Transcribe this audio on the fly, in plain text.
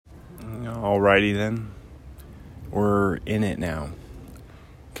Alrighty then, we're in it now.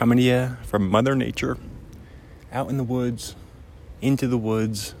 Coming to you from Mother Nature, out in the woods, into the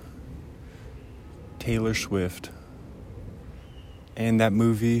woods, Taylor Swift. And that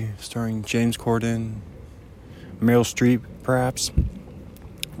movie starring James Corden, Meryl Streep, perhaps.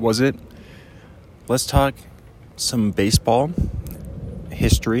 Was it? Let's talk some baseball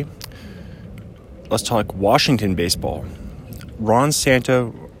history. Let's talk Washington baseball. Ron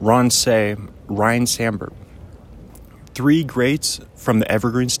Santo, Ron Cey, Ryne Sandberg. Three greats from the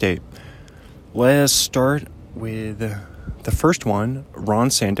Evergreen State. Let us start with the first one, Ron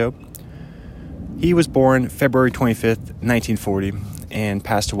Santo. He was born February 25th, 1940, and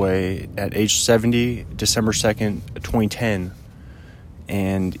passed away at age 70, December 2nd, 2010.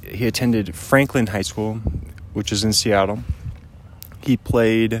 And he attended Franklin High School, which is in Seattle. He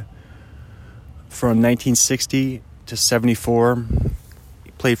played from 1960 to 74.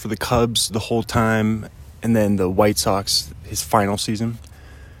 He played for the Cubs the whole time, and then the White Sox his final season.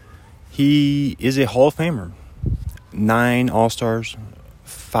 He is a Hall of Famer. 9 All-Stars,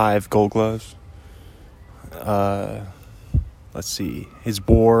 5 Gold Gloves. Let's see. His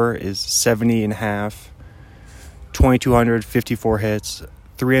WAR is 70.5, 2,254 hits,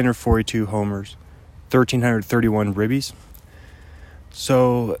 342 homers, 1,331 ribbies.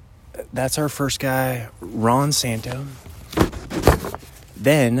 So that's our first guy, Ron Santo.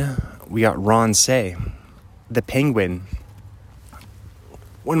 Then we got Ron Cey, the Penguin.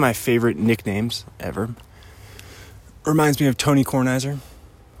 One of my favorite nicknames ever. Reminds me of Tony Kornheiser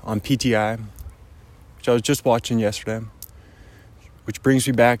on PTI, which I was just watching yesterday, which brings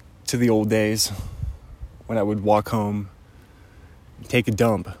me back to the old days when I would walk home and take a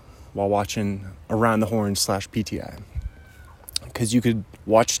dump while watching Around the Horn / PTI. Because you could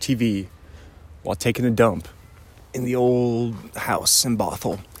watch TV while taking a dump in the old house in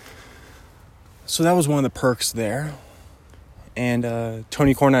Bothell. So that was one of the perks there. And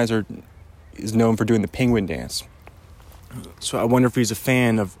Tony Kornheiser is known for doing the penguin dance. So I wonder if he's a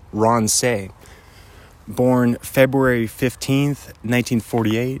fan of Ron Cey. Born February 15th,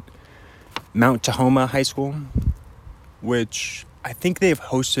 1948, Mount Tahoma High School, which I think they've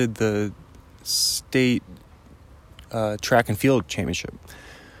hosted the state track and field championship.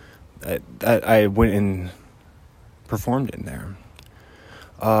 I went and performed in there.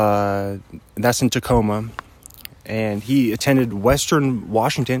 That's in Tacoma. And he attended Western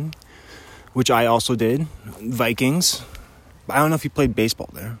Washington, which I also did. Vikings. I don't know if he played baseball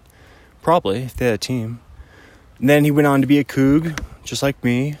there. Probably, if they had a team. And then he went on to be a Coug, just like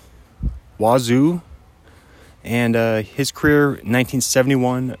me. Wazoo. And his career,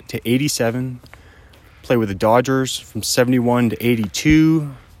 1971 to 87. Played with the Dodgers from 71 to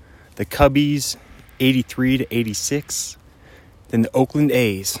 82. The Cubbies, 83 to 86. Then the Oakland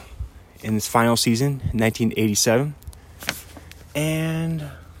A's in his final season, 1987. And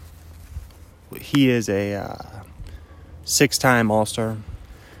he is a 6-time All-Star,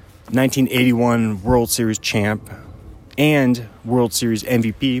 1981 World Series champ, and World Series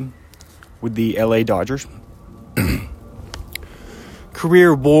MVP with the LA Dodgers.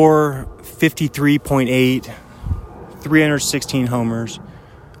 Career WAR 53.8, 316 homers,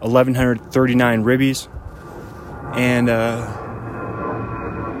 1,139 ribbies, and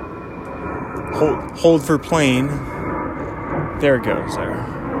hold for plane. There it goes there.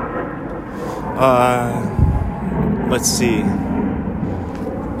 Let's see.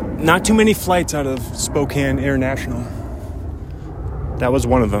 Not too many flights out of Spokane International. That was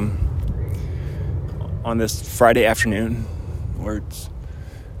one of them on this Friday afternoon where it's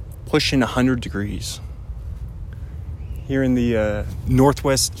pushing 100 degrees. Here in the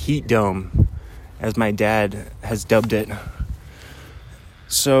Northwest Heat Dome, as my dad has dubbed it.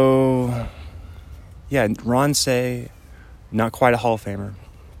 So, yeah, Ron Cey, not quite a Hall of Famer.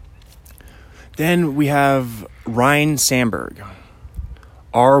 Then we have Ryne Sandberg.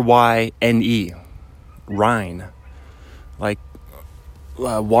 R-Y-N-E. Ryne. Like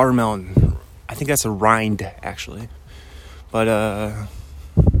watermelon. I think that's a rind, actually. But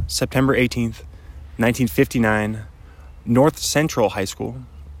September 18th, 1959, North Central High School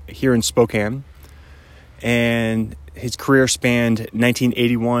here in Spokane. And his career spanned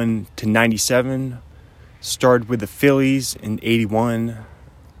 1981 to 97. Started with the Phillies in 81,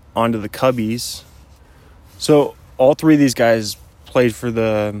 onto the Cubbies. So all three of these guys played for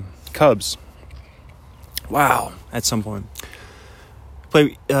the Cubs. Wow, at some point.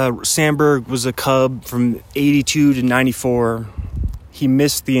 Sandberg was a Cub from 82 to 94. He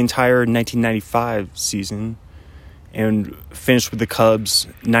missed the entire 1995 season and finished with the Cubs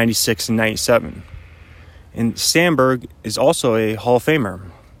 96 and 97. And Sandberg is also a Hall of Famer.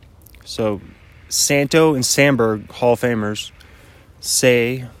 So Santo and Sandberg, Hall of Famers,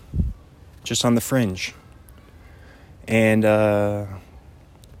 Say just on the fringe. And a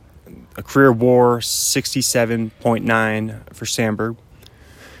career WAR 67.9 for Sandberg.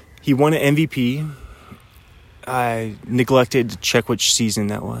 He won an MVP. I neglected to check which season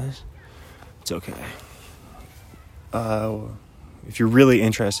that was. It's okay. If you're really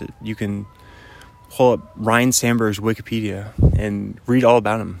interested, you can pull up Ryan Sandberg's Wikipedia and read all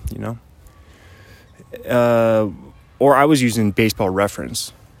about him, you know? Or I was using Baseball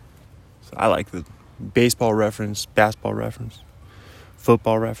Reference. So I like the Baseball Reference, Basketball Reference,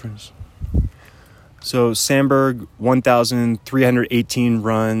 Football Reference. So Sandberg, 1,318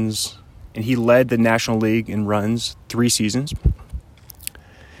 runs, and he led the National League in runs 3 seasons.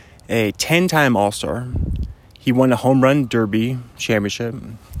 A 10-time All-Star. He won a home run derby championship.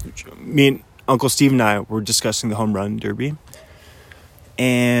 Me and Uncle Steve and I were discussing the home run derby.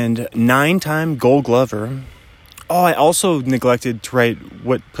 And 9-time Gold Glover. Oh, I also neglected to write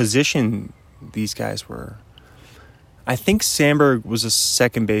what position these guys were. I think Sandberg was a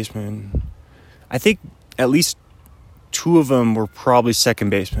second baseman. I think at least 2 of them were probably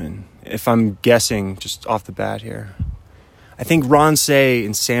second basemen, if I'm guessing just off the bat here. I think Ron Cey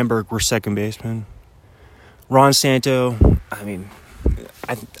and Sandberg were second basemen. Ron Santo, I mean,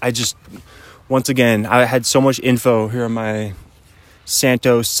 I just, once again, I had so much info here on my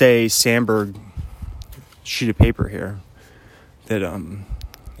Santo-Cey-Sandberg sheet of paper here that,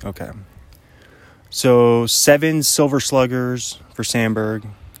 okay. So 7 Silver Sluggers for Sandberg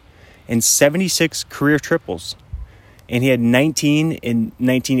and 76 career triples. And he had 19 in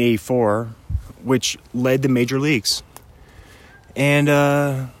 1984, which led the major leagues. And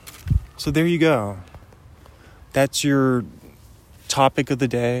so there you go. That's your topic of the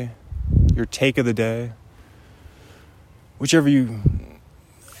day, your take of the day. Whichever you...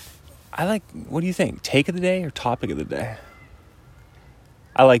 I like... What do you think? Take of the day or topic of the day?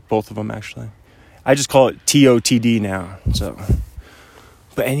 I like both of them, actually. I just call it Totd now. So,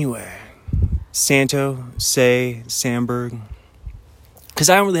 but anyway, Santo-Cey-Sandberg. Because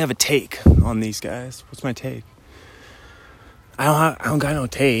I don't really have a take on these guys. What's my take? I don't got no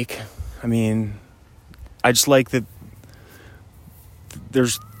take. I mean, I just like that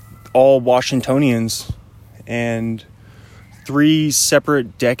there's all Washingtonians and 3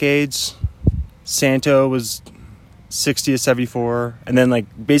 separate decades. Santo was 60 to 74, and then like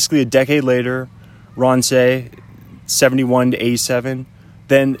basically a decade later, Ron Cey, 71 to 87.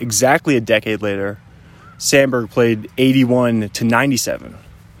 Then exactly a decade later, Sandberg played 81 to 97.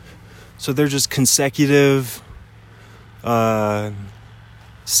 So they're just consecutive.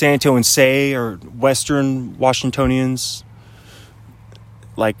 Santo and Cey are Western Washingtonians,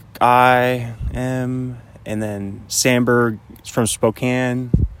 like I am, and then Sandberg is from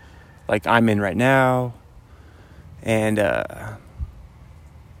Spokane, like I'm in right now. And,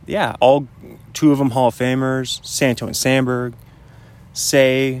 yeah, all 2 of them Hall of Famers, Santo and Sandberg.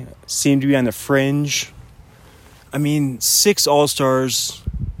 Cey seem to be on the fringe. I mean, 6 All-Stars,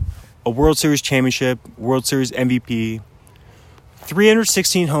 a World Series championship, World Series MVP,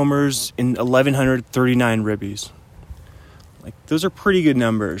 316 homers, and 1,139 ribbies. Like, those are pretty good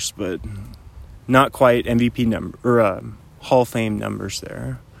numbers, but not quite MVP number or Hall of Fame numbers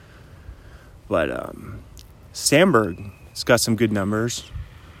there. But Sandberg's got some good numbers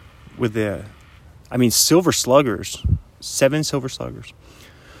with Silver Sluggers, 7 Silver Sluggers.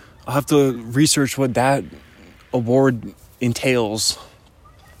 I'll have to research what that award entails.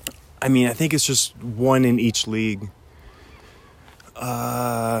 I mean, I think it's just 1 in each league.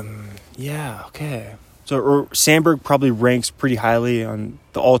 Yeah, okay. So Sandberg probably ranks pretty highly on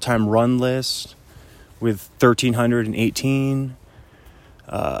the all-time run list with 1,318.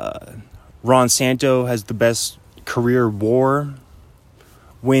 Ron Santo has the best career WAR,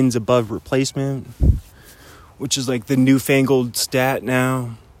 wins above replacement, which is like the newfangled stat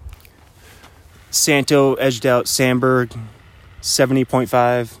now. Santo edged out Sandberg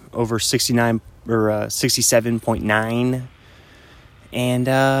 70.5 over 69 or 67.9. And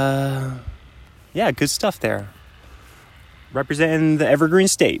yeah, good stuff there. Representing the Evergreen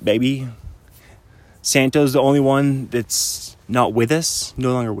State, baby. Santo's the only one that's not with us,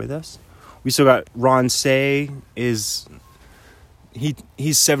 no longer with us. We still got Ron Cey he's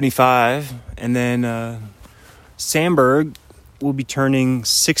 75, and then Sandberg will be turning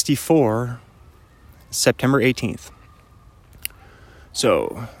 64 September 18th.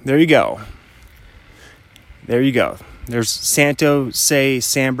 So there you go. There's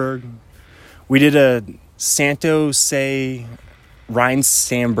Santo-Cey-Sandberg. We did a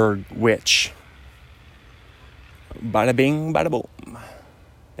Santo-Cey-Sandberg-wich. Bada bing, bada boom.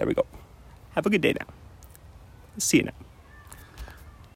 There we go. Have a good day now. See you now.